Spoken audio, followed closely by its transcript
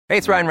Hey,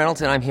 it's Ryan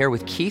Reynolds, and I'm here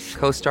with Keith,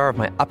 co-star of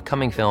my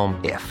upcoming film,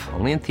 If,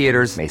 only in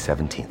theaters May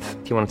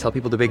 17th. Do you want to tell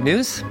people the big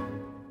news?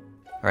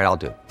 All right,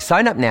 I'll do it.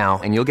 Sign up now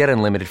and you'll get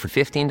unlimited for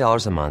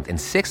 $15 a month and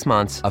 6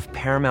 months of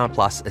Paramount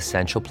Plus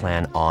Essential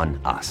Plan on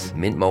us.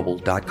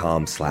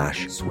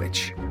 MintMobile.com/switch.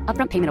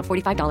 Upfront payment of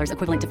 $45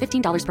 equivalent to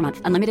 $15 per month.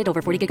 Unlimited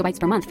over 40 gigabytes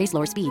per month. Face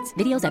lower speeds.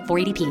 Videos at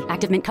 480p.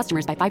 Active Mint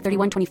customers by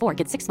 531.24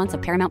 get 6 months of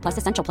Paramount Plus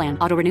Essential Plan.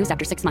 Auto renews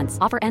after 6 months.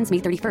 Offer ends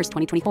May 31st,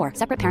 2024.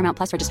 Separate Paramount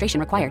Plus registration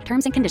required.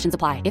 Terms and conditions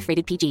apply if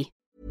rated PG.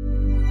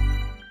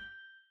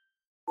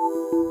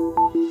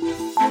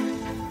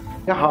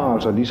 Jeg har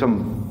altså ligesom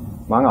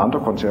mange andre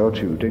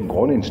konservative den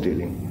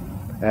grundindstilling,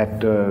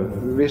 at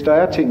hvis der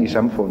er ting i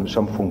samfundet,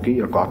 som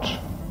fungerer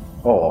godt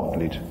og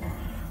ordentligt,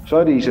 så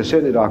er det i sig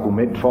selv et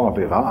argument for at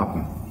bevare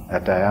dem,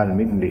 at der er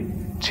almindelig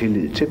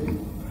tillid til dem.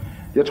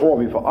 Jeg tror,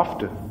 vi for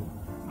ofte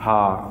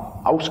har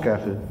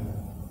afskaffet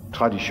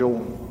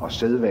tradition og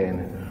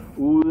sædvane,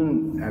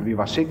 uden at vi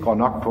var sikre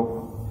nok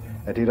på,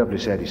 at det, der blev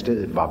sat i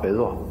stedet, var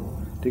bedre.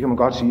 Det kan man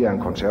godt sige er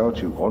en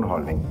konservativ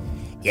grundholdning.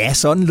 Ja,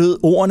 sådan lød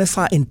ordene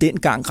fra en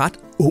dengang ret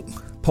ung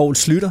Poul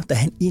Schlüter, da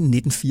han i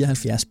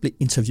 1974 blev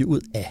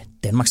interviewet af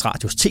Danmarks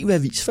Radios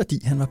TV-avis, fordi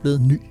han var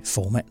blevet ny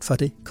formand for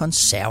det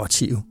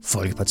konservative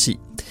Folkeparti.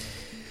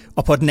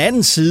 Og på den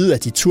anden side af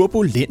de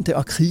turbulente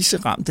og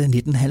kriseramte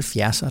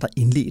 1970'er, der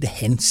indledte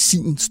han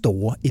sin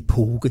store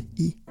epoke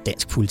i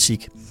dansk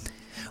politik.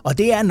 Og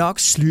det er nok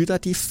Schlüter,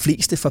 de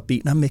fleste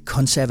forbinder med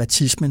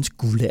konservatismens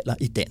guldalder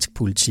i dansk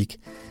politik.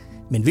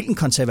 Men hvilken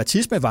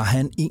konservatisme var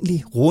han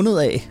egentlig rundet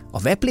af,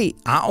 og hvad blev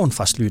arven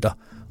fra Schlüter?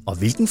 Og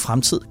hvilken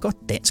fremtid går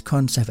dansk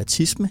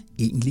konservatisme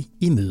egentlig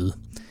i møde?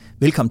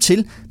 Velkommen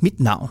til. Mit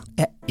navn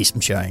er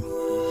Esben Schøring.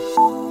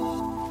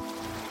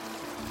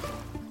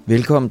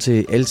 Velkommen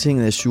til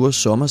Altinget Azures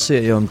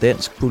sommerserie om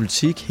dansk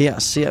politik. Her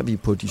ser vi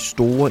på de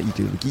store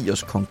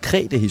ideologiers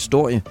konkrete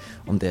historie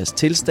om deres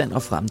tilstand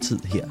og fremtid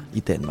her i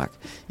Danmark.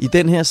 I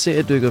den her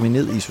serie dykker vi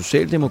ned i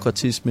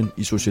socialdemokratismen,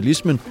 i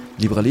socialismen,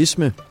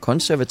 liberalisme,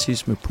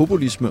 konservatisme,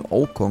 populisme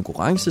og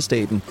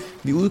konkurrencestaten.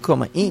 Vi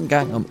udkommer en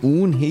gang om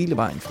ugen hele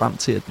vejen frem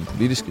til, at den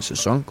politiske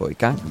sæson går i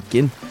gang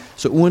igen.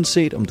 Så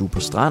uanset om du er på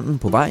stranden,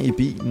 på vej i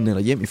bilen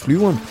eller hjem i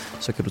flyveren,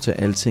 så kan du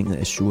tage Altinget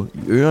Azure i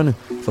ørerne,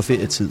 for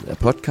ferietid er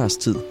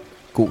podcast-tid.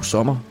 God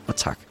sommer, og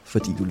tak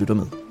fordi du lytter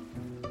med.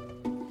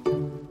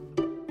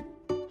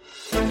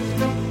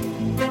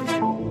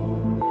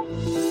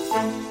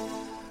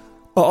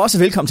 Og også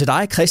velkommen til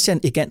dig, Christian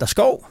Egander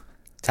Skov.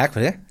 Tak for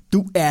det.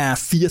 Du er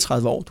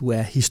 34 år, du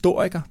er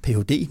historiker,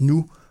 Ph.D.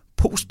 nu,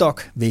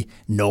 postdoc ved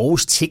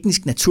Norges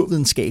Teknisk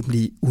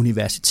Naturvidenskabelige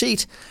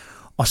Universitet,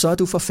 og så er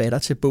du forfatter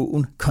til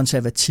bogen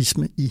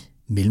Konservatisme i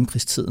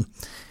mellemkrigstiden.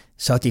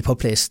 Så er det på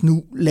plads.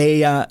 Nu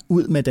lagde jeg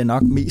ud med den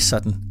nok mest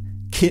sådan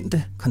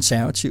kendte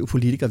konservative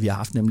politiker, vi har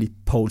haft, nemlig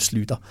Poul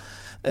Schlüter.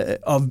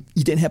 Og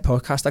i den her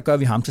podcast, der gør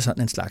vi ham til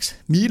sådan en slags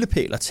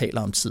milepæl og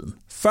taler om tiden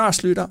før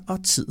Schlüter og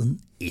tiden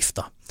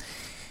efter.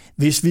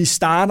 Hvis vi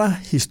starter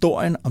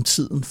historien om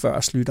tiden før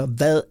Schlüter,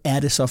 hvad er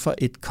det så for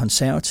et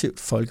konservativt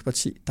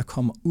folkeparti, der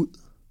kommer ud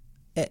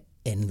af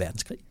 2.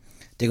 verdenskrig?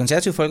 Det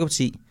konservative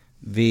folkeparti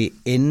ved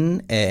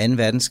enden af 2.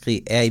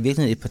 verdenskrig er i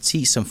virkeligheden et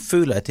parti, som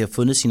føler, at det har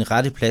fundet sin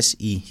rette plads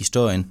i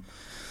historien.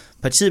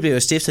 Partiet blev jo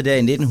stiftet der i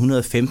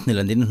 1915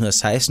 eller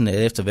 1916,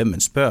 eller efter hvem man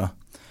spørger.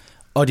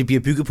 Og det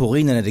bliver bygget på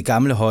ruinerne af det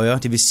gamle højre.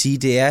 Det vil sige,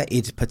 det er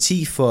et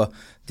parti for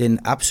den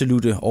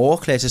absolute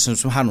overklasse,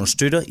 som har nogle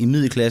støtter i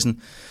middelklassen,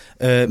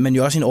 men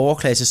jo også en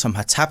overklasse, som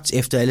har tabt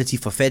efter alle de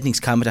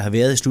forfatningskampe, der har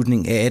været i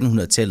slutningen af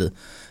 1800-tallet.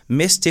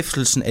 Med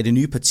stiftelsen af det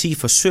nye parti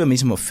forsøger man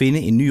ligesom at finde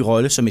en ny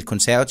rolle som et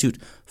konservativt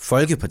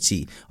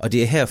folkeparti, og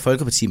det er her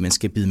folkeparti, man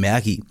skal bide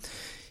mærke i.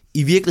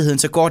 I virkeligheden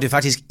så går det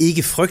faktisk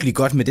ikke frygtelig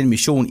godt med den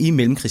mission i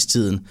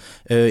mellemkrigstiden.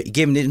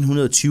 Igennem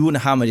 1920'erne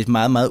har man et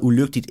meget, meget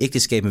ulykkeligt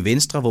ægteskab med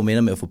Venstre, hvor man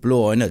ender med at få blå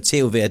øjne og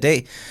tæv hver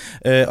dag.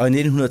 Og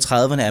i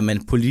 1930'erne er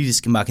man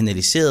politisk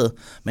marginaliseret.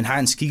 Man har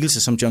en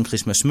skikkelse som John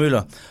Christmas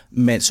Møller,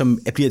 som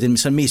bliver den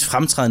sådan mest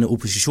fremtrædende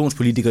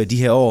oppositionspolitiker i de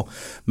her år.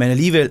 Men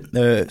alligevel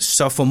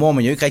så formår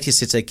man jo ikke rigtig at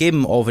sætte sig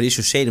igennem over for det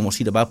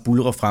socialdemokrati, der bare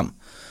buldrer frem.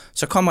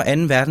 Så kommer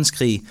 2.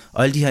 verdenskrig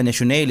og alle de her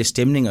nationale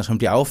stemninger, som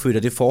bliver affødt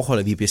af det forhold,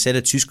 at vi bliver sat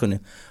af tyskerne.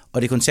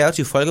 Og det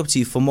konservative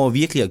folkeparti formår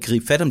virkelig at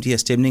gribe fat om de her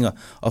stemninger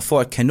og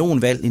får et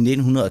kanonvalg i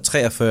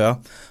 1943.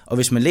 Og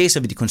hvis man læser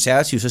ved de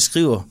konservative, så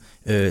skriver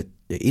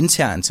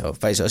internt og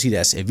faktisk også i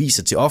deres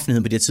aviser til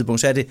offentligheden på det her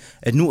tidspunkt, så er det,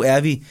 at nu er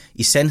vi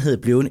i sandhed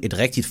blevet et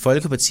rigtigt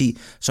folkeparti,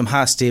 som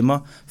har stemmer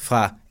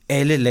fra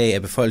alle lag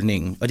af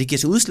befolkningen. Og det giver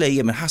sig udslag i,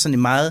 at man har sådan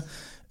en meget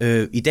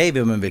i dag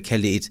vil man vel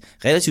kalde det et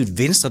relativt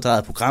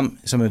venstredrejet program,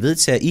 som er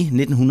vedtaget i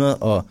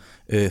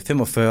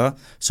 1945,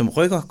 som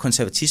rykker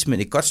konservatismen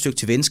et godt stykke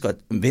til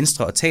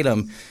venstre og taler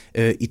om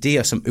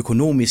idéer som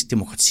økonomisk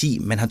demokrati.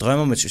 Man har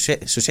drømmer om, at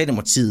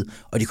Socialdemokratiet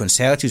og de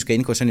konservative skal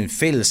indgå sådan en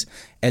fælles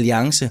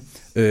alliance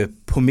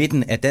på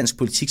midten af dansk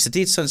politik. Så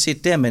det er sådan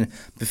set der, man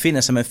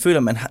befinder sig. Man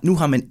føler, at nu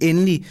har man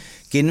endelig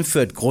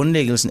gennemført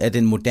grundlæggelsen af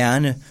den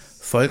moderne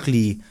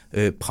folkelige,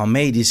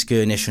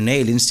 pragmatiske,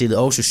 nationalindstillede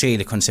og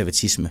sociale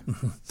konservatisme.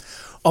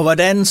 Og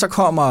hvordan så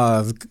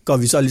går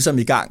vi så ligesom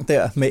i gang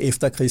der med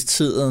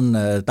efterkrigstiden,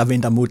 der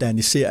venter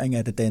modernisering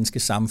af det danske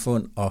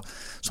samfund, og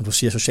som du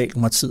siger,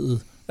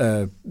 Socialdemokratiet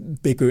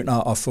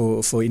begynder at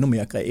få endnu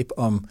mere greb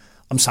om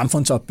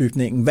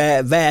samfundsopbygningen.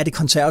 Hvad er det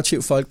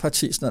konservative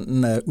Folkepartis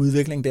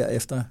udvikling der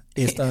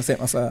efter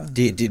 45?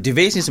 Det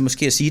væsentligste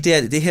måske at sige, det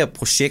er det her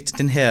projekt,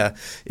 det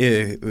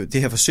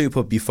her forsøg på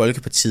at blive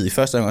Folkepartiet. I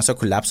første omgang så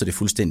kollapser det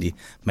fuldstændig.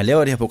 Man laver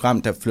det her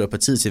program, der flytter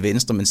partiet til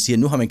venstre, man siger,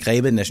 nu har man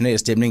grebet den nationale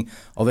stemning,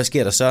 og hvad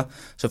sker der så?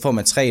 Så får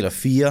man 3 eller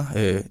 4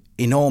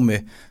 enorme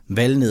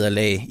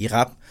valgnederlag i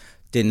rap.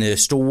 Den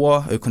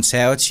store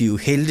konservative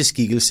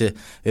helteskikkelse,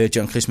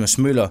 John Christmas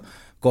Møller,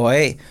 går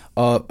af,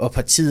 og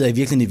partiet er i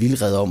virkeligheden i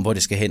vildrede om, hvor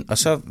det skal hen. Og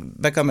så,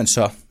 hvad gør man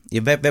så? Ja,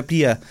 hvad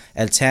bliver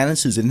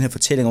alternativet til den her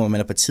fortælling om, at man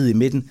er partiet i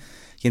midten?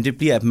 Jamen det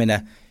bliver, at man er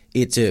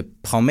et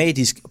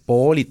pragmatisk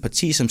borgerligt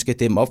parti, som skal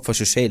dæmme op for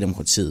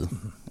Socialdemokratiet.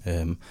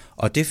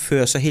 Og det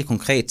fører så helt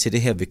konkret til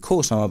det her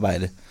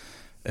VK-samarbejde,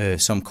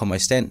 som kommer i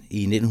stand i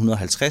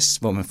 1950,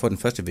 hvor man får den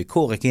første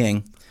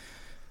VK-regering,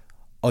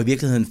 og i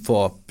virkeligheden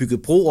får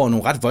bygget bro over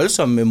nogle ret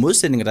voldsomme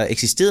modsætninger, der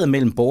eksisterede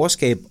mellem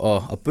borgerskab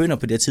og bønder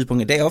på det her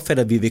tidspunkt. I dag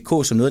opfatter vi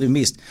VK som noget af det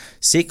mest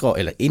sikre,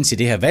 eller indtil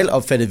det her valg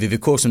opfattede vi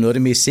VK som noget af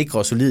det mest sikre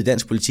og solide i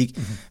dansk politik.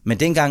 Men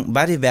dengang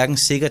var det hverken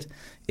sikkert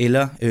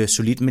eller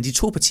solidt. Men de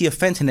to partier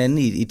fandt hinanden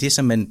i det,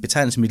 som man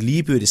betegner som et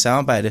ligebyrdigt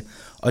samarbejde,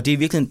 og det er i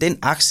virkeligheden den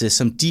akse,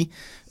 som de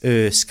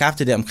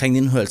skabte der omkring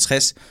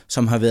 1950,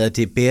 som har været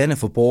det bærende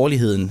for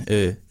borgerligheden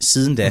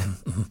siden da.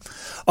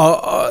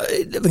 Og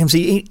hvad kan man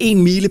sige,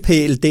 en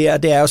milepæl der,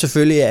 det er jo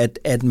selvfølgelig,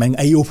 at man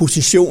er i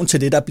opposition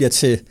til det, der bliver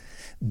til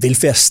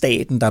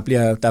velfærdsstaten,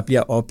 der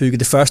bliver opbygget.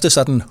 Det første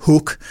sådan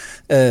hook,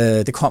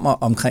 det kommer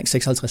omkring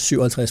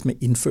 56-57 med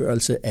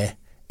indførelse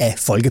af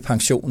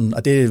folkepensionen,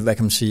 og det, hvad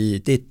kan man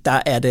sige,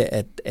 der er det,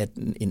 at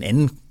en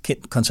anden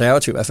kendt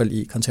konservativ, i hvert fald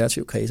i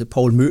konservativ kredse,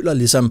 Poul Møller,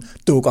 ligesom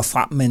dukker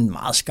frem med en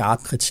meget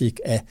skarp kritik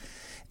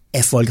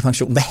af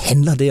folkepensionen. Hvad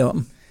handler det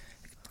om?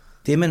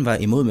 Det, man var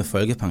imod med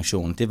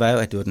folkepensionen, det var jo,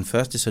 at det var den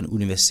første sådan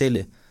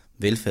universelle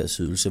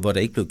velfærdsydelse, hvor der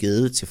ikke blev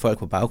givet til folk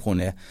på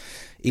baggrund af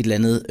et eller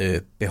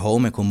andet behov,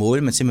 man kunne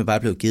måle, men simpelthen bare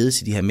blev givet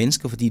til de her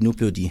mennesker, fordi nu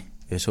blev de,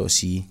 så at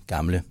sige,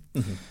 gamle.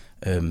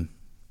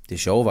 Det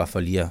sjove var, for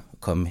lige at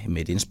komme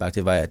med et indspark,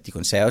 det var, at de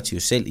konservative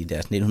selv i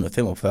deres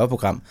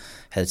 1945-program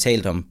havde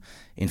talt om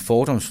en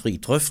fordomsfri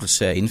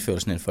drøftelse af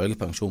indførelsen af en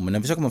folkepension. Men når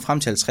vi så kommer frem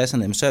til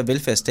 50'erne, så er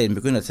velfærdsstaten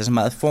begyndt at tage så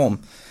meget form,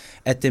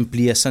 at den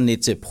bliver sådan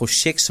et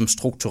projekt, som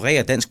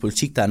strukturerer dansk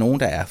politik. Der er nogen,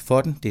 der er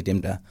for den. Det er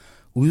dem, der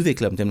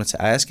udvikler dem der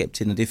tager ejerskab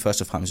til den, og det er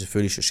først og fremmest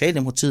selvfølgelig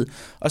Socialdemokratiet.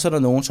 Og så er der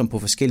nogen, som på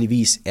forskellige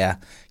vis er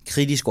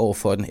kritisk over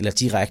for den, eller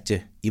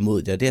direkte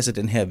imod det. Og det er altså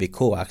den her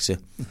VK-akse.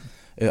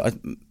 Og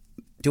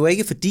det var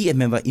ikke fordi, at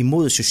man var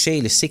imod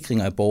sociale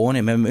sikringer af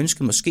borgerne, men man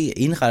ønskede måske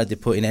at indrette det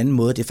på en anden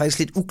måde. Det er faktisk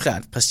lidt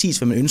uklart præcis,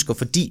 hvad man ønsker,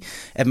 fordi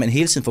at man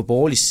hele tiden fra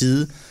borgerlig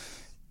side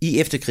i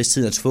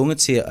efterkrigstiden er tvunget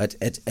til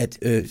at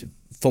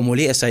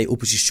formulere sig i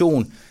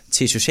opposition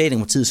til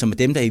Socialdemokratiet, som er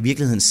dem, der i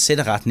virkeligheden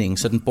sætter retningen.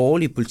 Så den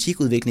borgerlige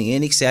politikudvikling er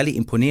ikke særlig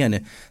imponerende.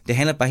 Det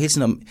handler bare hele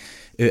tiden om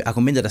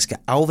argumenter, der skal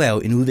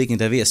afværge en udvikling,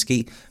 der er ved at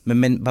ske. Men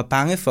man var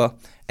bange for,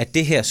 at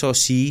det her, så at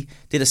sige,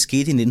 det der skete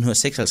i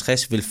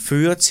 1956, vil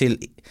føre til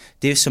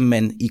det, som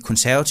man i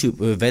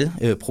konservativ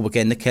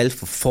valgpropaganda kaldte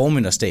for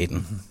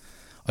formynderstaten.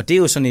 Og det er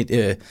jo sådan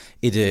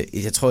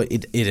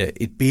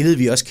et billede,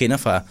 vi også kender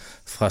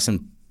fra sådan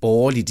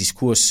borgerlig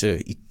diskurs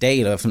i dag,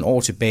 eller for en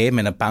år tilbage.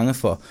 Man er bange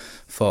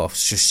for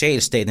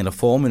socialstaten eller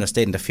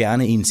formynderstaten, der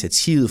fjerner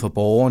initiativet for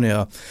borgerne,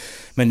 og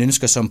man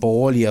ønsker som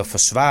borgerlig at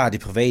forsvare det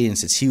private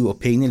initiativ, og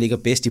pengene ligger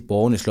bedst i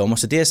borgernes lommer.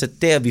 Så det er altså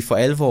der, vi for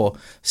alvor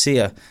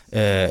ser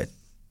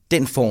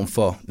den form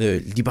for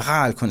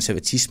liberal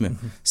konservatisme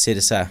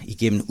sætte sig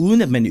igennem,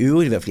 uden at man i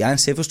øvrigt i hvert fald i egen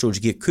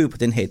selvforståelse giver køb på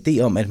den her idé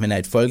om, at man er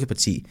et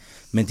folkeparti.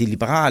 Men det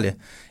liberale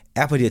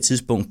er på det her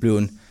tidspunkt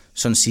blevet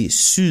sådan at sige,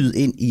 syet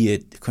ind i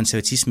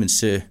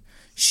konservatismens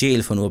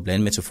sjæl, for nu at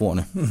blande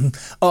metaforerne.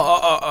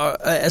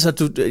 Og altså,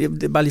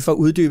 bare lige for at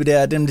uddybe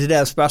det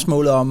der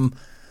spørgsmål om,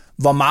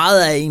 hvor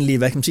meget er egentlig,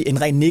 hvad kan man sige,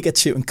 en ren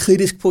negativ, en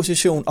kritisk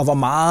position, og hvor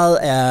meget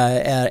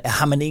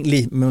har man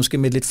egentlig, måske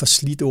med lidt for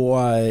slidt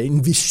ord,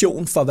 en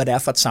vision for, hvad det er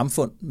for et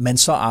samfund, man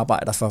så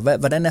arbejder for?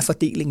 Hvordan er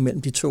fordelingen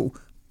mellem de to,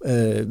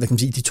 hvad kan man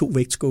sige, de to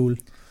vægtskåle?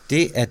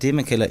 Det er det,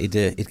 man kalder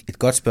et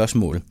godt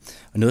spørgsmål,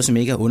 og noget, som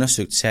ikke er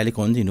undersøgt særlig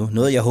grundigt endnu.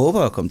 Noget, jeg håber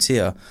at komme til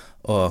at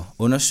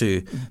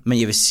undersøge, men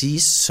jeg vil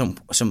sige,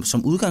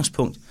 som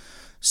udgangspunkt,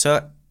 så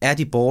er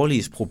de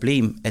borgerliges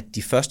problem, at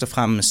de først og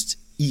fremmest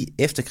i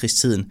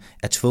efterkrigstiden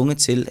er tvunget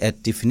til at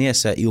definere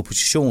sig i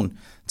opposition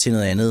til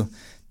noget andet.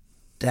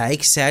 Der er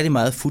ikke særlig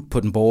meget fut på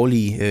den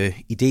borgerlige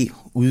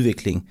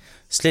idéudvikling,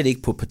 slet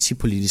ikke på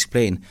partipolitisk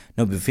plan,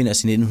 når vi befinder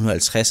os i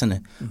 1950'erne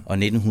og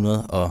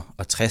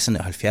 1960'erne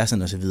og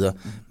 70'erne osv.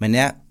 Man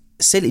er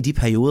selv i de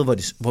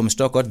perioder, hvor man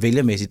står godt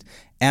vælgermæssigt,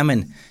 er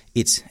man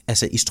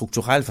altså i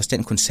strukturel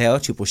forstand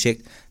konservativt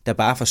projekt, der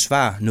bare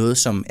forsvarer noget,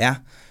 som er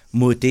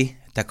mod det,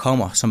 der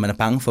kommer, som man er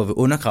bange for at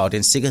undergrave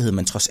den sikkerhed,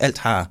 man trods alt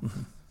har.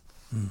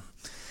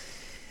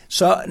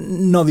 Så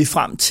når vi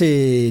frem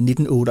til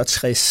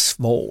 1968,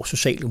 hvor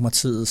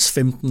Socialdemokratiets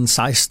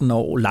 15-16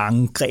 år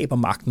lange greb om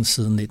magten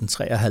siden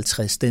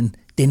 1953,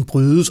 den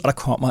brydes, og der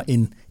kommer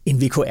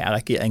en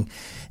VKR-regering.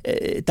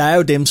 Der er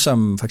jo dem,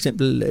 som for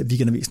eksempel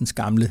Weekendavisens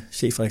gamle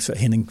chefredaktør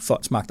Henning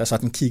Fonsmark, der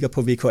sådan kigger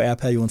på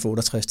VKR-perioden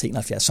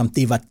fra 68-71, som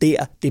det var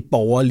der, det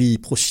borgerlige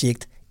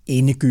projekt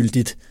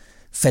endegyldigt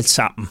faldt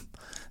sammen.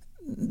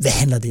 Hvad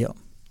handler det om?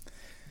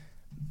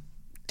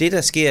 Det,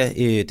 der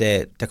sker,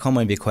 da der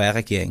kommer en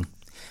VKR-regering,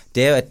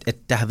 det er jo, at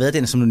der har været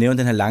den, som du nævnte,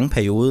 den her lange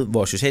periode,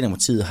 hvor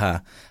Socialdemokratiet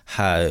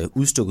har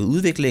udstukket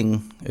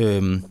udviklingen.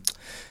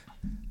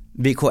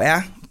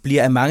 VKR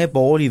bliver af mange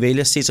borgerlige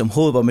vælgere set som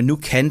håb, hvor man nu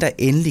kan der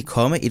endelig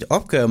komme et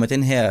opgør med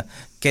den her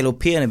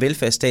galopperende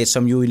velfærdsstat,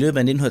 som jo i løbet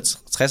af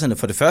 1960'erne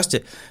for det første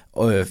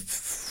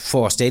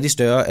får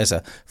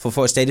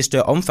et stadig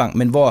større omfang,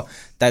 men hvor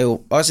der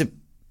jo også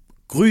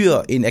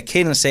gryer en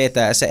erkendelse af, at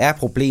der altså er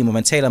problemer.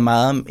 Man taler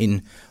meget om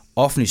en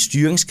offentlig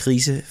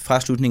styringskrise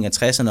fra slutningen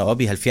af 60'erne og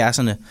op i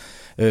 70'erne,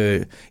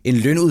 en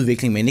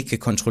lønudvikling, man ikke kan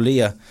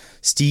kontrollere,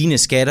 stigende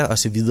skatter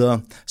osv.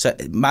 Så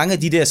mange af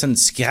de der sådan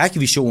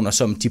skrækvisioner,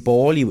 som de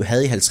borgerlige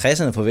havde i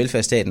 50'erne for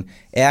velfærdsstaten,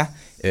 er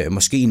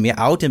måske i en mere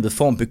afdæmpet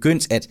form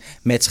begyndt at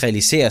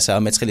materialisere sig,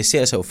 og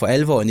materialisere sig jo for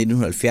alvor i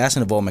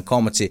 1970'erne, hvor man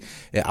kommer til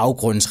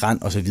afgrundens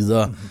rand osv.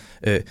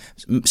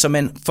 Så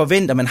man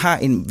forventer, man har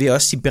vil jeg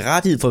også sige,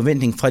 berettiget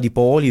forventning fra de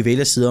borgerlige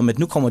vælgerside om, at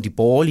nu kommer de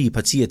borgerlige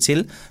partier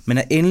til. Man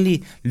har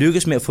endelig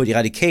lykkes med at få de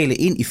radikale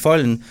ind i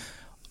folden,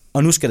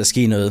 og nu skal der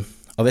ske noget.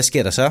 Og hvad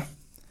sker der så?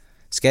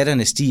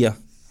 Skatterne stiger,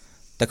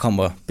 der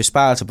kommer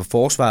besparelser på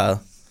forsvaret,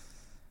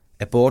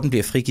 aborten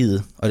bliver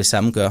frigivet, og det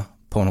samme gør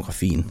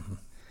pornografien.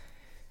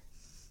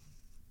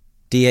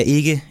 Det er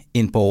ikke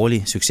en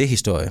borgerlig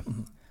succeshistorie,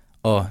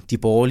 og de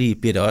borgerlige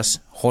bliver da også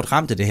hårdt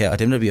ramt af det her, og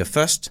dem, der bliver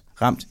først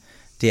ramt,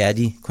 det er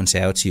de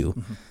konservative.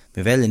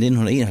 Ved valget i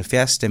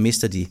 1971, der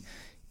mister de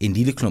en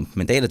lille klump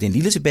mandater. Det er en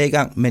lille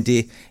tilbagegang, men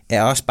det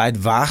er også bare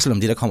et varsel om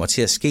det, der kommer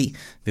til at ske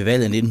ved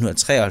valget i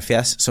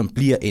 1973, som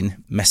bliver en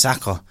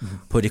massakre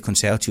på det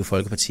konservative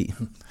Folkeparti.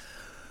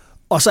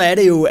 Og så er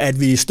det jo, at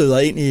vi støder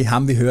ind i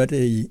ham, vi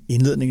hørte i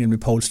indledningen med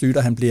Poul Schlüter.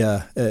 Han bliver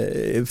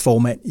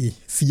formand i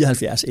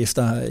 74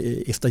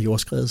 efter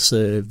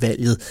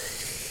jordskredsvalget.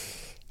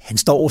 Han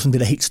står som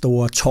det der helt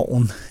store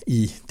tårn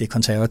i det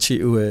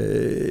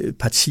konservative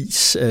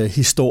partis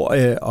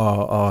historie,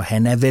 og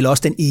han er vel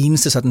også den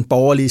eneste sådan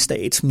borgerlige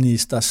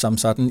statsminister, som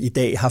sådan i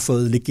dag har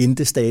fået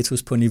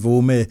legendestatus på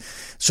niveau med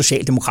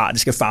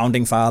socialdemokratiske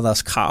founding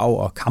fathers, Krag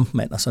og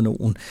Kampmann og sådan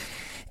nogen.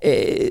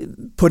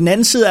 På den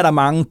anden side er der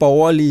mange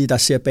borgerlige, der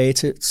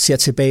ser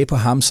tilbage på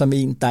ham som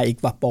en, der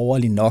ikke var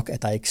borgerlig nok,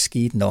 at der ikke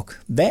skete nok.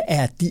 Hvad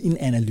er din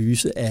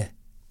analyse af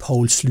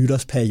Poul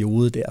Schlüters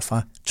periode der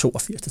fra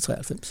 82 til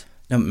 93?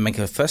 Man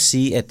kan først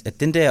sige, at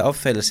den der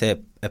opfattelse af,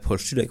 at Poul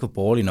Schlüter ikke var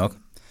borgerlig nok,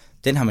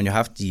 den har man jo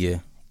haft i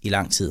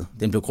lang tid.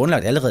 Den blev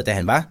grundlagt allerede, da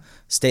han var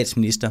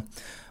statsminister,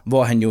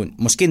 hvor han jo,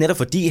 måske netop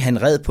fordi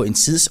han red på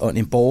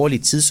en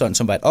borgerlig tidsånd,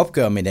 som var et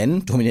opgør med en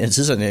anden dominerende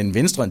tidsånd, en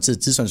venstre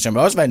tidsånd, som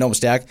også var enormt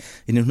stærk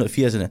i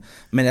 1980'erne.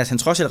 Men at han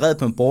trods alt red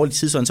på en borgerlig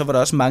tidsånd, så var der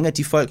også mange af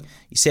de folk,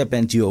 især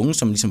blandt de unge,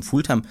 som ligesom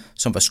fulgte ham,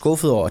 som var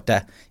skuffet over, at der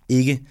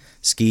ikke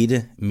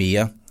skete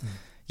mere.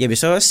 Jeg vil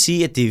så også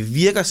sige, at det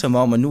virker som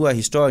om, og nu er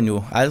historien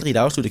jo aldrig et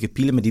afsluttet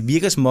kapitel, men det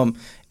virker som om,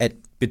 at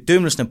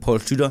bedømmelsen af Poul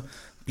Schlüter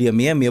bliver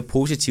mere og mere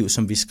positiv,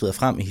 som vi skrider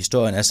frem i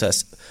historien.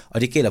 Altså,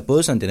 og det gælder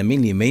både sådan den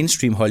almindelige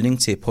mainstream holdning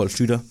til Poul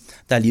Schlüter.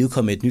 Der er lige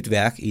udkommet et nyt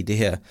værk i det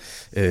her,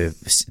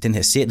 den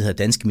her serie, der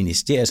hedder Danske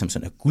Ministerier, som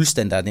sådan er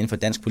guldstandard inden for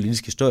dansk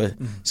politisk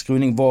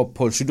historieskrivning, hvor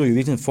Poul Schlüter jo i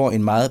virkeligheden får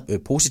en meget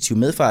positiv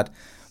medfart,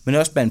 men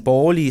også blandt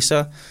borgerlige,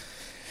 så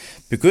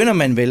begynder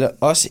man vel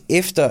også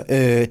efter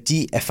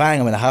de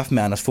erfaringer, man har haft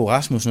med Anders Fogh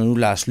Rasmussen og nu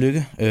Lars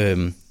Løkke,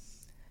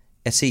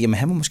 at se, jamen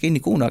han var måske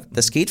egentlig god nok.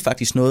 Der skete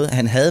faktisk noget.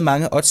 Han havde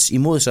mange odds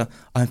imod sig,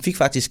 og han fik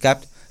faktisk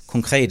skabt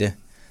konkrete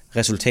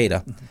resultater.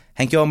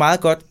 Han gjorde meget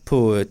godt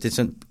på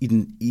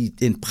i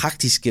den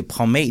praktiske,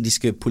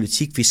 pragmatiske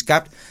politik. Vi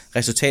skabt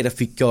resultater,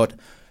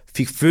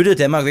 fik flyttet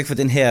Danmark væk fra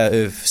den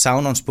her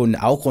savnomsbundne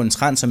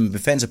afgrundens rand, som man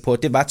befandt sig på.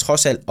 Det var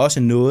trods alt også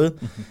noget.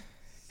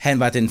 Han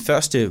var den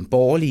første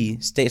borgerlige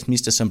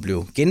statsminister, som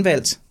blev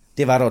genvalgt.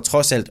 Det var dog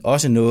trods alt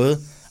også noget.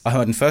 Og han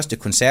var den første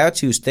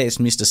konservative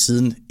statsminister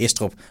siden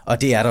Estrup.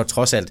 Og det er dog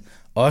trods alt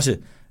også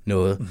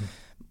noget.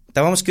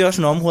 Der var måske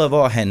også nogle områder,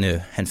 hvor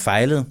han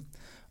fejlede.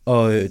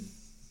 Og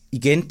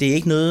igen, det er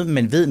ikke noget,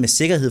 man ved med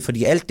sikkerhed,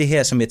 fordi alt det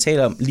her, som jeg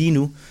taler om lige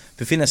nu,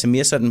 befinder sig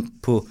mere sådan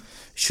på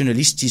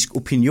journalistisk,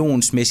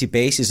 opinionsmæssig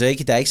basis, og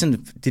der er ikke sådan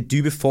det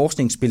dybe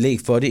forskningsbelæg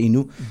for det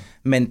endnu.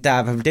 Men der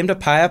er dem, der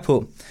peger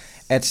på,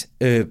 at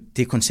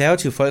det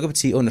konservative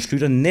Folkeparti under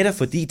Schlüter, netop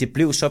fordi det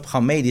blev så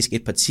pragmatisk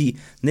et parti,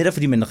 netop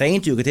fordi man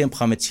rendyrkede den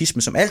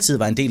pragmatisme, som altid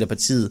var en del af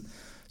partiet,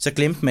 så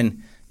glemte man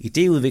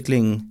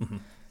idéudviklingen.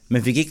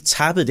 Man fik ikke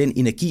tappet den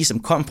energi, som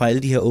kom fra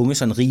alle de her unge,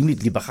 sådan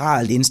rimeligt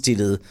liberalt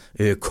indstillede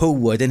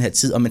koger i den her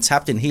tid, og man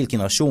tabte en hel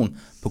generation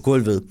på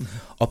gulvet.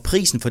 Og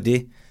prisen for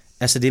det,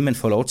 altså det, man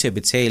får lov til at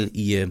betale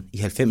i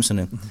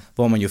 90'erne,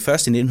 hvor man jo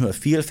først i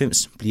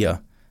 1994 bliver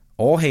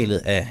overhalet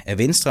af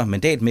Venstre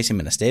mandatmæssigt,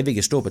 men er stadigvæk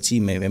et stort parti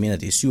med, jeg mener,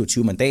 det er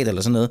 27 mandater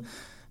eller sådan noget.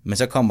 Men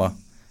så kommer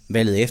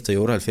valget efter i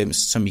 98,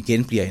 som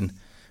igen bliver en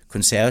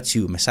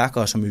konservativ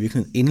massakre, som i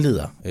virkeligheden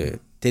indleder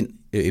den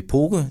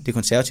epoke, det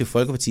konservative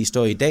Folkeparti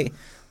står i dag,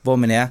 hvor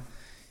man er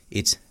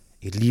et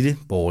lille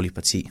borgerligt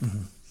parti. Mm-hmm.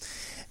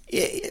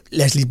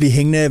 Lad os lige blive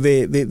hængende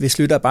ved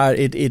Schlüter bare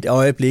et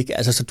øjeblik.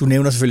 Altså, så du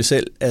nævner selvfølgelig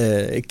selv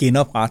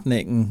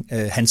genopretningen.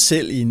 Han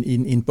selv i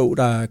en bog,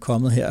 der er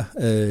kommet her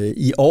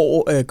i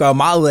år, gør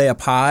meget ud af at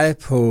pege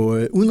på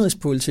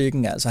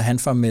udenrigspolitikken. Altså, han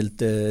får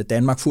meldt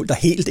Danmark fuldt og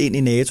helt ind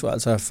i NATO,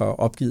 altså for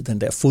opgivet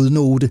den der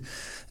fodnote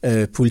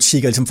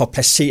politik, og ligesom får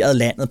placeret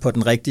landet på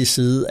den rigtige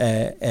side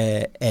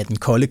af den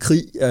kolde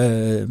krig.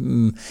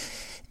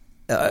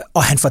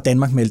 Og han får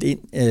Danmark meldt ind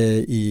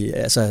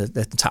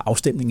den tager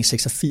afstemning i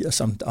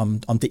 86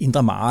 om det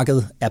indre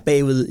marked, er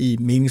bagud i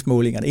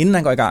meningsmålingerne, inden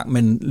han går i gang,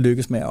 men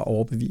lykkes med at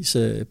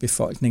overbevise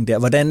befolkningen der.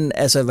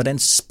 Hvordan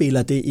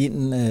spiller det ind,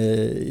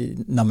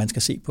 når man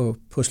skal se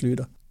på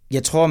Schlüter?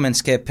 Jeg tror, man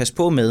skal passe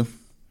på med,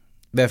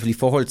 i hvert fald i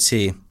forhold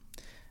til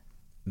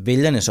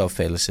vælgernes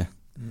opfattelse,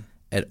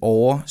 at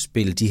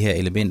overspille de her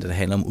elementer, der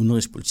handler om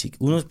udenrigspolitik.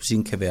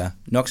 Udenrigspolitikken kan være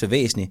nok så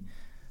væsentlig,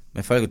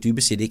 men folk er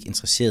dybest set ikke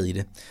interesseret i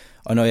det.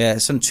 Og når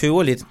jeg sådan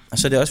tøver lidt,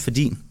 så er det også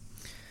fordi,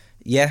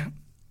 ja,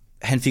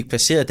 han fik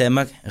placeret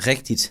Danmark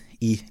rigtigt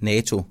i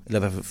NATO, eller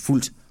i hvert fald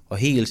fuldt og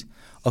helt,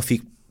 og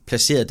fik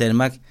placeret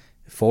Danmark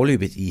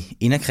forløbet i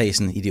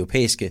inderkredsen i det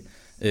europæiske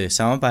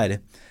samarbejde.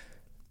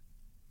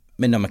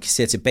 Men når man kan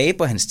se tilbage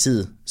på hans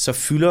tid, så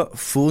fylder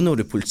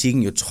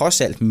fodnotepolitikken jo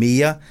trods alt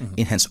mere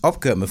end hans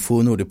opgør med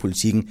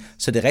fodnotepolitikken.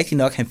 Så det er rigtigt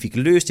nok, at han fik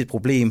løst et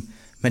problem,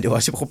 men det var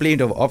også et problem,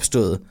 der var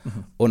opstået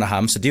under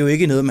ham. Så det er jo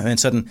ikke noget, man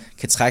sådan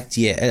kan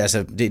trække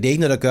altså det er ikke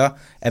noget, der gør,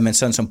 at man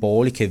sådan som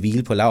borgerlig kan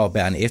hvile på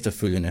laurbærrene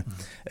efterfølgende.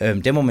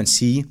 Det må man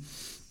sige,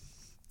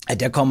 at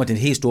der kommer den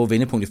helt store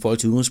vendepunkt i forhold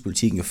til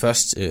udenrigspolitikken jo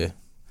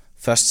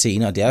først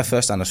senere. Det er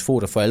først Anders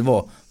Fogh, der for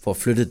alvor får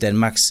flyttet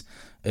Danmarks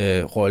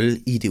rolle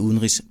i det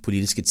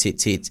udenrigspolitiske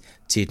til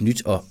et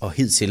nyt og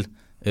hidtil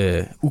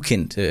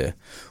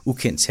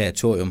ukendt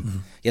territorium.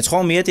 Jeg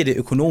tror mere, det er det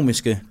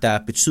økonomiske, der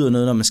betyder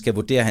noget, når man skal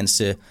vurdere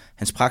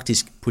hans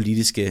praktisk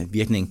politiske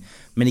virkning.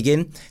 Men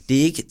igen, det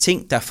er ikke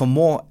ting, der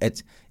formår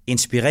at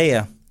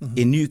inspirere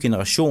en ny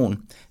generation.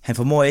 Han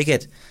formår ikke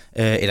at,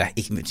 eller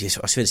ikke, det er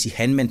også svært at sige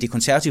han, men det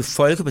konservative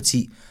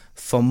Folkeparti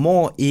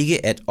formår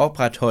ikke at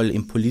opretholde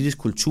en politisk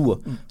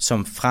kultur,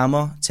 som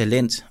fremmer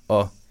talent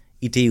og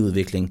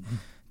idéudvikling.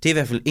 Det er i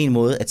hvert fald en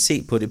måde at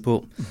se på det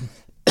på.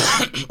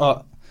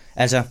 Og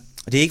altså,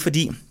 det er ikke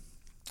fordi,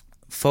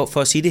 for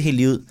at sige det helt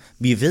livet,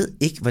 vi ved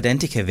ikke, hvordan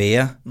det kan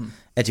være,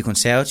 at det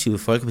konservative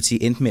Folkeparti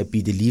endte med at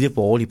blive det lille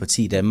borgerlige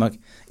parti i Danmark. Et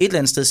eller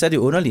andet sted, så er det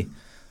underligt.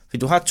 For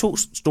du har 2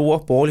 store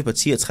borgerlige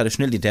partier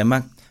traditionelt i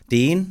Danmark.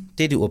 Det ene,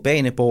 det er det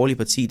urbane borgerlige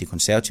parti, det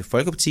konservative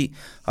Folkeparti,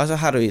 og så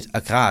har du et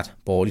agrart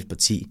borgerligt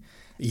parti.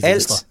 I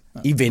Venstre.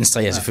 I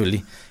Venstre, ja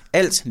selvfølgelig.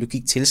 Alt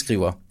logik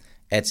tilskriver,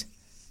 at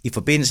i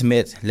forbindelse med,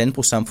 at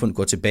landbrugssamfundet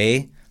går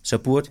tilbage, så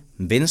burde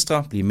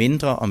Venstre blive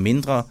mindre og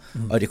mindre,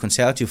 og det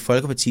konservative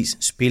Folkepartis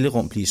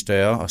spillerum blive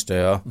større og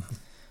større.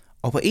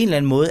 Og på en eller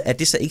anden måde er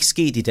det så ikke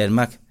sket i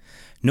Danmark.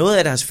 Noget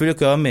af det har selvfølgelig at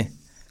gøre med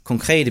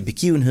konkrete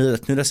begivenheder, der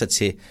knytter sig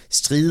til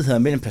stridigheder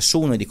mellem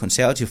personer i det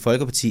konservative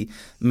Folkeparti.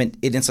 Men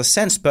et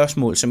interessant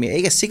spørgsmål, som jeg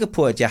ikke er sikker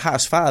på, at jeg har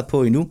svaret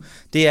på endnu,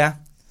 det er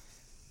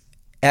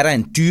der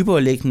en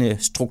dybere liggende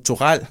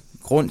strukturel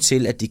grund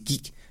til, at det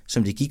gik,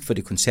 som det gik for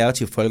det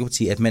konservative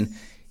Folkeparti, at man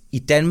i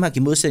Danmark, i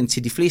modsætning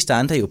til de fleste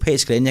andre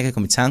europæiske lande, jeg kan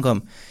komme i tanke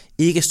om,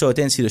 ikke står i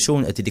den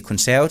situation, at det er det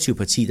konservative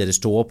parti, der er det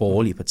store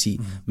borgerlige parti,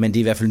 men det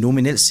er i hvert fald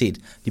nominelt set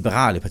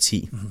liberale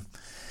parti.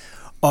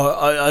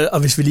 Og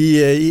hvis vi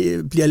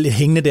lige bliver lidt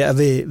hængende der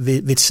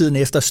ved tiden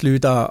efter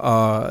Schlüter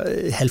og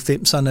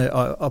 90'erne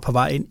og på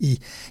vej ind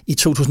i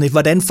 2001,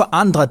 hvordan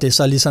forandrer det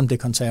så ligesom det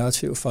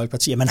konservative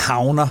Folkeparti, at man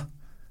havner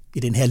i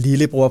den her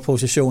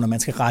lillebrorposition, og man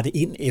skal rette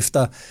ind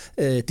efter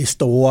det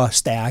store,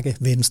 stærke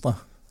Venstre?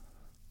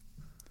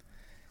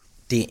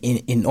 Det er en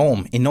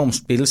enorm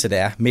splittelse, der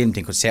er mellem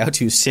den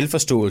konservative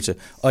selvforståelse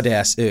og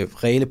deres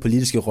reelle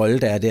politiske rolle,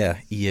 der er der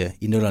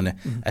i nullerne.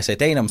 Altså i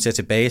dag, når man ser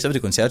tilbage, så var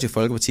det konservative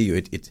Folkeparti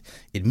jo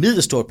et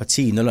middelstort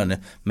parti i nullerne,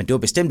 men det var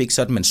bestemt ikke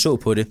sådan, man så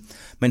på det.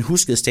 Man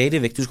huskede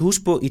stadigvæk, du skal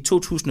huske på, i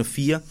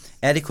 2004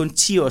 er det kun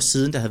 10 år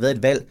siden, der havde været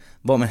et valg,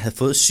 hvor man havde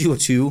fået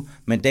 27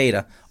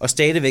 mandater, og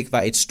stadigvæk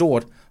var et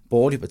stort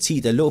borgerligt parti,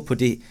 der lå på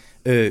det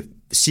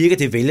cirka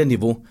det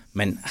vælgerniveau,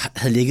 man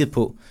havde ligget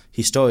på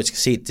historisk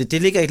set.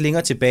 Det ligger ikke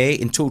længere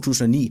tilbage end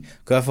 2009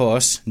 gør for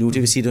os nu.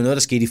 Det vil sige, at det er noget,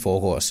 der skete i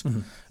forgårs.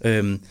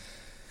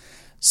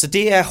 Så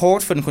det er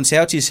hårdt for den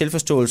konservative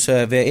selvforståelse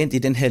at være endt i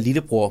den her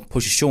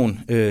lillebror-position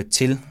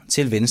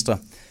til Venstre.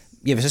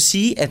 Jeg vil så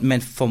sige, at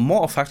man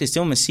formår faktisk, det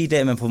må man sige,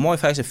 at man formår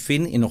faktisk at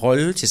finde en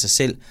rolle til sig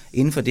selv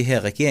inden for det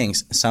her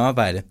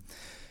regeringssamarbejde.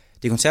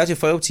 Det konservative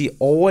Folkeparti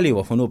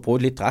overlever, for nu at bruge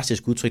et lidt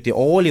drastisk udtryk, det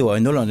overlever i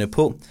nullerne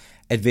på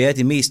at være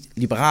det mest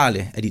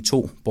liberale af de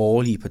 2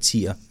 borgerlige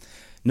partier.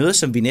 Noget,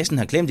 som vi næsten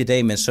har glemt i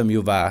dag, men som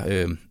jo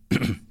var,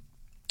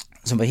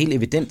 som var helt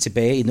evident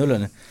tilbage i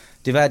nullerne,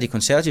 det var, at det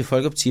konservative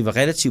Folkeparti var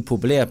relativt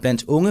populære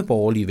blandt unge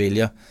borgerlige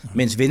vælgere,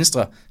 mens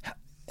Venstre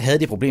havde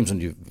det problem, som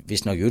de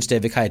vist nok jo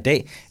stadigvæk har i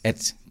dag,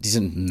 at de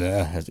sådan,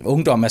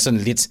 ungdom er sådan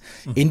lidt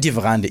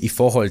indifferente i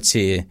forhold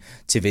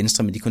til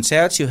Venstre. Men de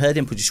konservative havde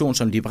den position,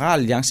 som Liberal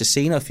Alliance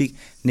senere fik,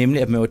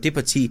 nemlig at man var det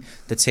parti,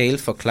 der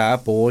talte for klare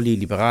borgerlige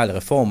liberale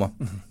reformer.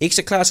 Ikke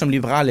så klart som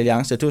Liberal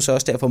Alliance, det var så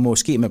også derfor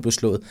måske, man blev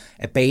slået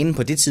af banen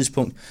på det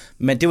tidspunkt,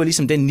 men det var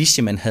ligesom den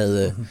niche, man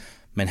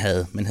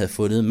havde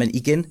fundet. Men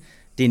igen,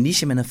 det er en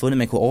niche, man har fundet,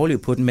 man kunne overleve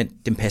på den, men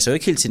den passer jo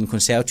ikke helt til den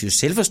konservative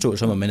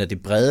selvforståelse, om man er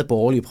det brede,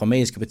 borgerlige,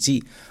 pragmatiske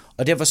parti.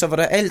 Og derfor så var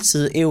der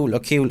altid ævl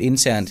og kævl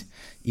internt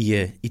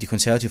i det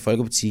konservative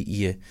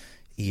Folkeparti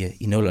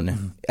i nullerne.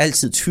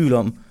 Altid tvivl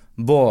om,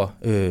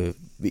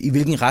 i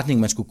hvilken retning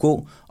man skulle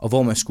gå, og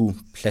hvor man skulle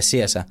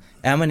placere sig.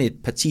 Er man et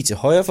parti til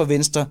højre for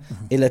Venstre,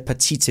 eller et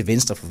parti til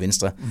venstre for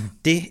Venstre?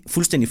 Det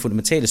fuldstændig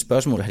fundamentale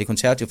spørgsmål, har det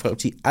konservative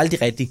Folkeparti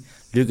aldrig rigtig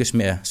lykkes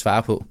med at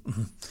svare på.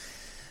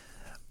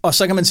 Og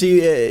så kan man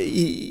sige,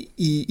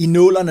 i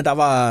nullerne, der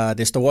var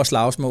det store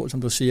slagsmål,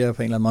 som du siger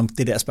på en eller anden måde,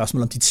 det der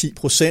spørgsmål om de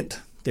 10%.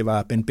 Det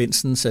var Ben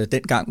Bensens,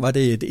 dengang var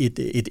det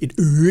et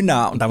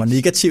øgenavn, der var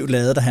negativt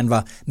lavet, da han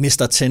var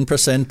Mr.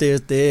 10%.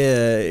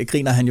 Det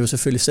griner han jo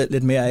selvfølgelig selv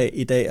lidt mere af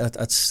i dag,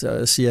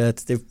 og siger,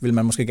 at det vil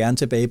man måske gerne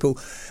tilbage på.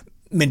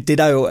 Men det,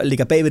 der jo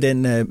ligger bag ved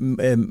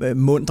den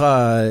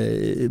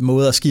mundre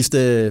måde at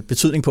skifte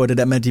betydning på, det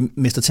der med de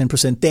Mr.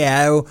 10%, det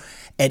er jo,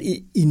 at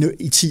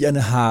i 10'erne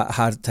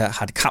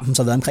har det kampen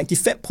så været omkring de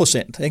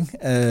 5%,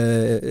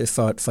 ikke?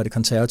 For det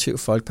konservative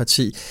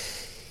Folkeparti.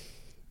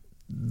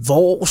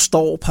 Hvor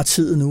står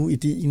partiet nu i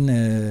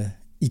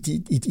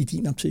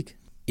din optik?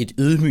 Et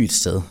ydmygt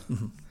sted.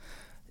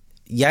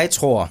 Jeg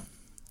tror,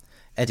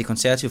 at det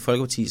konservative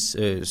Folkepartis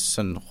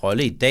sådan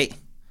rolle i dag,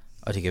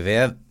 og det kan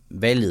være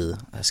valget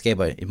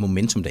skaber et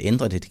momentum, der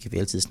ændrer det kan vi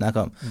altid snakke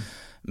om,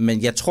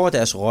 men jeg tror, at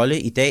deres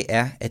rolle i dag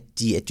er, at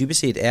de dybest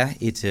set er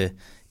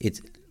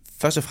et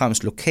først og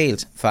fremmest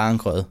lokalt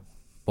forankret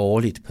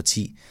borgerligt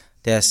parti.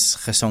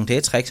 Deres raison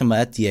d'être er ikke så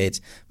meget, at de er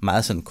et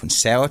meget sådan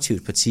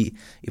konservativt parti,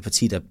 et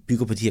parti, der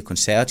bygger på de her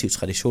konservative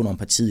traditioner om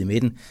partiet i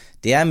midten.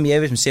 Det er mere,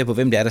 hvis man ser på,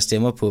 hvem det er, der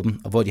stemmer på dem,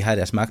 og hvor de har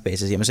deres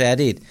magtbasis, jamen så er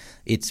det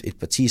et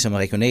parti, som er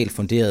regionalt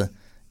funderet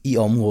i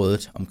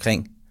området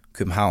omkring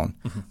København.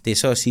 Det er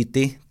så at sige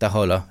det, der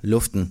holder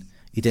luften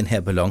i den her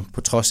ballon,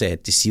 på trods af,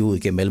 at det siver ud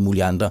igennem alle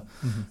mulige andre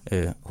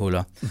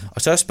huller.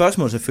 Og så er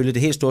spørgsmålet selvfølgelig,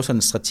 det helt store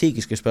sådan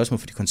strategiske spørgsmål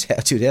for de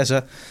konservative, det er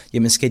så,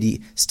 jamen skal de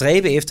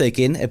stræbe efter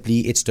igen at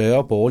blive et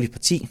større borgerligt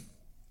parti?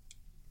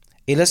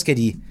 Eller skal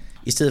de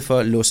i stedet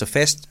for låse sig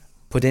fast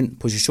på den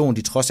position,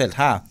 de trods alt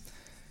har,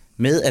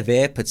 med at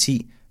være et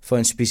parti for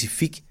en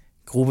specifik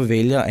gruppe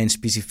vælgere af en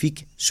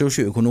specifik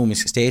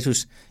socioøkonomisk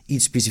status i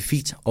et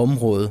specifikt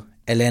område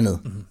af landet?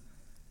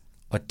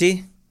 Og det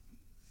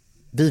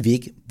ved vi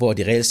ikke, hvor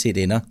det reelt set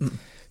ender.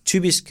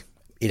 Typisk,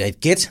 eller et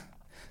gæt,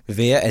 vil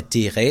være, at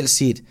det reelt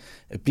set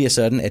bliver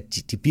sådan, at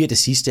de bliver det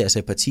sidste, altså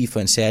et parti for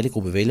en særlig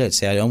gruppe vælgere, et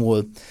særligt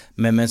område,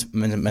 men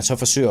man så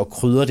forsøger at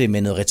krydre det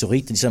med noget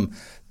retorik, der ligesom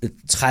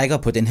trækker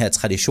på den her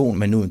tradition,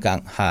 man nu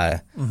engang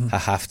har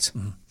haft.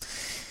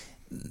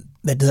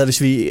 Hvad det hedder,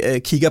 hvis vi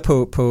kigger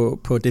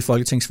på det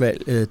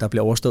folketingsvalg, der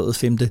bliver overstået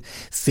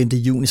 5.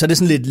 juni, så er det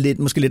sådan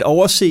måske lidt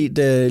overset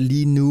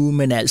lige nu,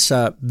 men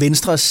altså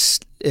Venstres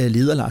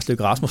leder Lars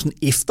Løkke Rasmussen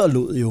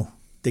efterlod jo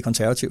det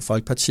konservative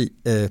Folkeparti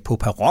på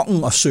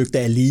perronen og søgte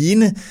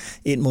alene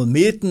ind mod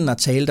midten og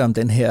talte om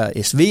den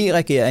her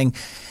SV-regering.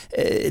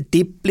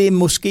 Det blev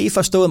måske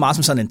forstået meget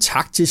som sådan en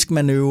taktisk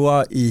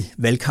manøvre i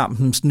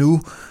valgkampens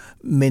nu.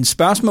 Men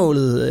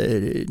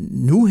spørgsmålet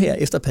nu her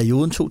efter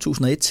perioden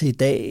 2001 til i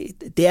dag,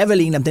 det er vel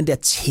egentlig om den der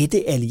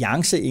tætte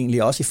alliance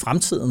egentlig også i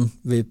fremtiden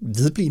vil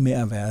vedblive med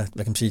at være,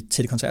 hvad kan man sige,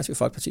 til det konservative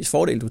Folkepartis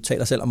fordel. Du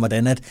taler selv om,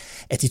 hvordan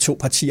at de to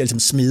partier ligesom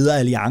smider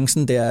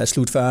alliancen der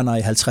slut 40'erne og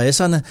i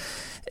 50'erne.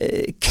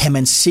 Kan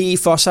man se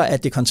for sig,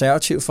 at det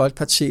konservative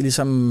Folkeparti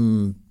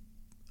ligesom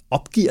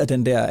opgiver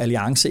den der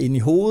alliance ind i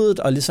hovedet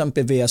og ligesom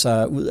bevæger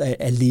sig ud af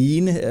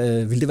alene?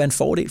 Vil det være en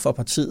fordel for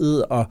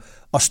partiet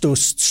at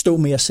stå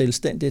mere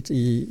selvstændigt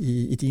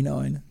i dine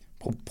øjne?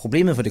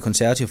 Problemet for det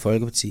konservative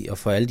Folkeparti og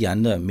for alle de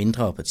andre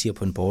mindre partier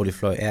på den borgerlige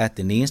fløj er, at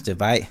den eneste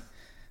vej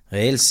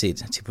reelt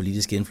set til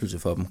politisk indflydelse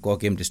for dem går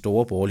gennem det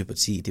store borgerlige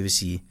parti, det vil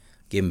sige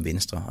gennem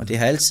Venstre. Og det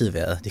har altid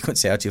været det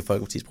konservative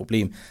Folkepartis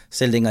problem,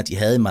 selv dengang de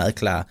havde meget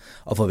klar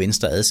og for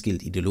Venstre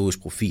adskilt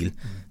ideologisk profil.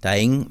 Der er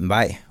ingen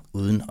vej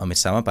uden om et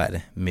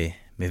samarbejde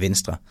med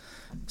Venstre.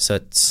 Så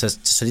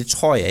det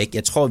tror jeg ikke.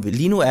 Jeg tror,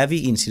 lige nu er vi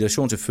i en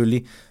situation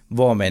selvfølgelig,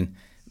 hvor man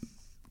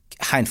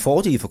har en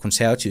fordel fra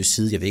konservativ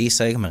side. Jeg ved ikke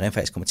så ikke, om man rent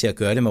faktisk kommer til at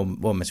gøre det, men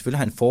hvor man selvfølgelig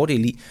har en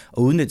fordel i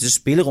at udnytte det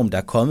spillerum, der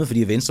er kommet,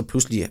 fordi Venstre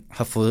pludselig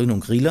har fået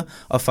nogle griller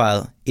og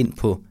faret ind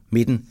på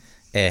midten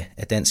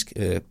af dansk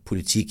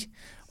politik.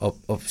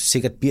 Og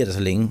sikkert bliver der så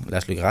længe,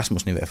 Lars Løkke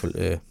Rasmussen i hvert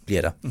fald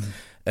bliver der.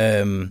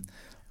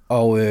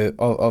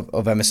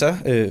 Og hvad man så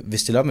vil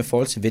stille op med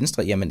forhold til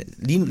Venstre, jamen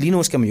lige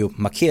nu skal man jo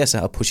markere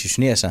sig og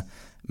positionere sig,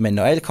 men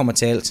når alt kommer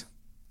til alt,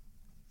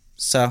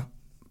 så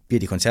bliver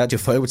de konservative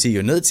Folkeparti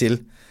jo nødt til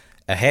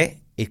at have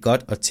et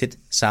godt og tæt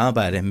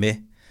samarbejde med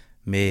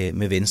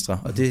med Venstre.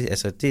 Og det er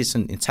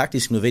sådan en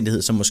taktisk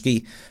nødvendighed, som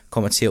måske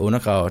kommer til at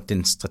undergrave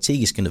den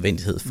strategiske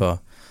nødvendighed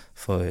for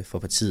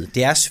partiet.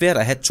 Det er svært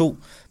at have to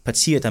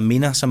partier, der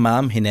minder så meget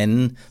om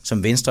hinanden,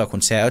 som Venstre og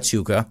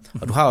Konservative gør.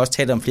 Og du har også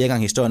talt om flere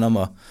gange historien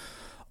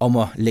om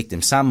at lægge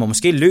dem sammen, og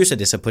måske løser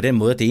det sig på den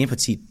måde, at det ene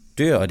parti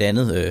dør, og det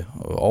andet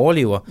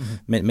overlever.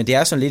 Men det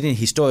er sådan lidt en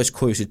historisk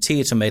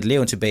kuriositet, som er et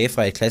levn tilbage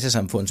fra et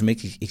klassesamfund, som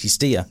ikke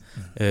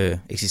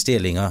eksisterer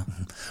længere.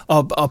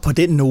 Og på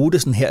den note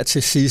sådan her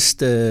til sidst,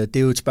 det er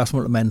jo et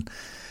spørgsmål, man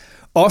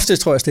ofte,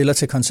 tror jeg, stiller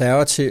til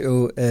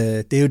Konservative,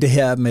 det er jo det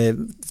her med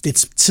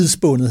det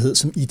tidsbundethed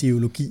som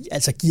ideologi.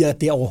 Altså giver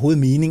det overhovedet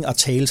mening at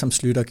tale, som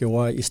Schlüter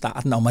gjorde i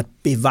starten, om at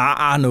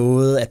bevare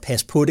noget, at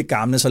passe på det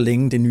gamle, så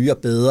længe det nye er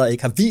bedre,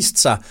 ikke har vist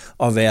sig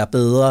at være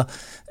bedre.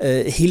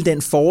 Hele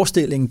den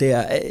forestilling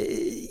der,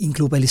 i en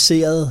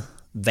globaliseret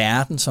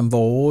verden som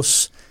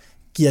vores,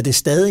 giver det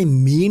stadig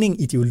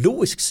mening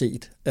ideologisk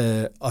set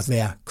at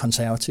være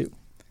konservativ?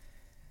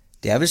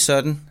 Det er vel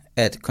sådan,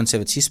 at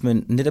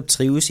konservatismen netop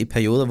trives i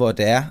perioder, hvor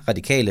der er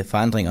radikale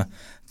forandringer.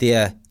 Det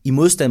er i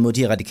modstand mod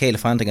de radikale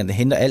forandringer, der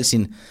henter al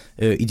sin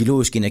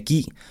ideologiske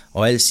energi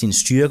og al sin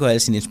styrke og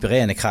al sin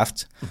inspirerende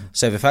kraft.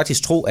 Så jeg vil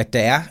faktisk tro, at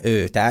der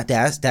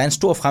er en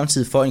stor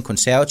fremtid for en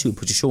konservativ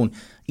position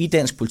i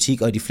dansk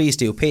politik og i de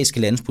fleste europæiske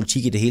landes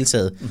politik i det hele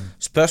taget.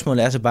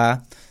 Spørgsmålet er så bare,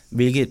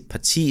 hvilket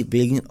parti,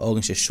 hvilken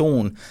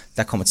organisation,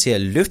 der kommer til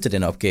at løfte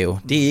den opgave.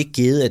 Det er ikke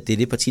givet, at det er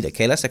det parti, der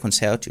kalder sig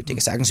konservativ. Det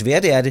kan sagtens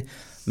være, det er det,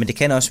 men det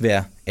kan også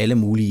være alle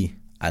mulige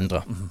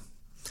andre.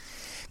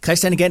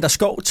 Christian Igander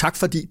Skov, tak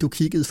fordi du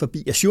kiggede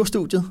forbi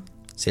Azure-studiet.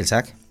 Selv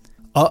tak.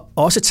 Og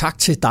også tak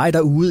til dig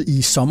derude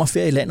i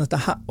sommerferielandet, der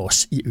har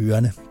os i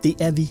ørerne. Det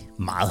er vi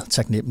meget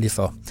taknemmelige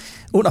for.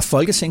 Under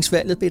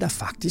folketingsvalget blev der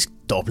faktisk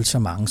dobbelt så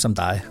mange som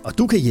dig. Og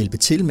du kan hjælpe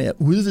til med at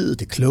udvide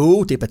det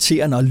kloge,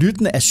 debatterende og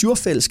lyttende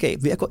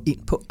Azure-fællesskab ved at gå ind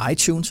på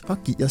iTunes og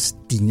give os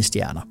dine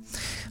stjerner.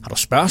 Har du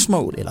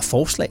spørgsmål eller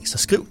forslag, så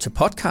skriv til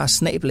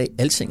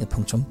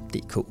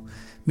podcast@altinget.dk.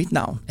 Mit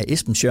navn er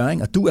Esben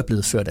Schøring, og du er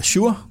blevet ført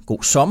Azure.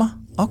 God sommer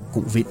og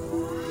god vind.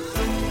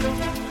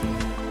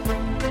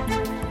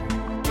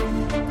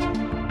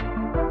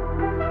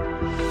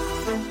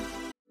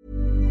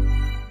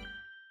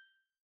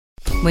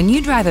 When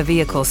you drive a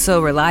vehicle so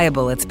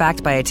reliable it's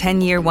backed by a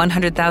 10-year,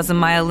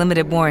 100,000-mile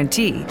limited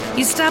warranty,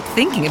 you stop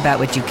thinking about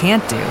what you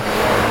can't do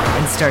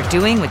and start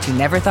doing what you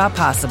never thought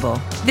possible.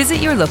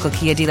 Visit your local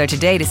Kia dealer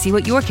today to see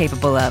what you're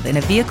capable of in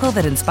a vehicle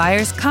that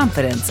inspires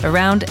confidence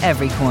around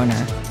every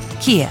corner.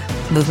 Kia,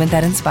 movement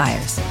that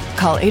inspires.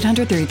 Call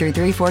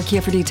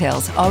 800-333-4KIA for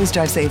details. Always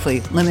drive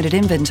safely. Limited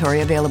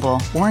inventory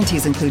available.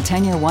 Warranties include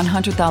 10-year,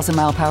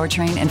 100,000-mile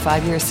powertrain and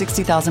 5-year,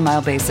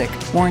 60,000-mile basic.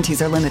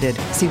 Warranties are limited.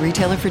 See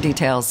retailer for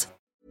details.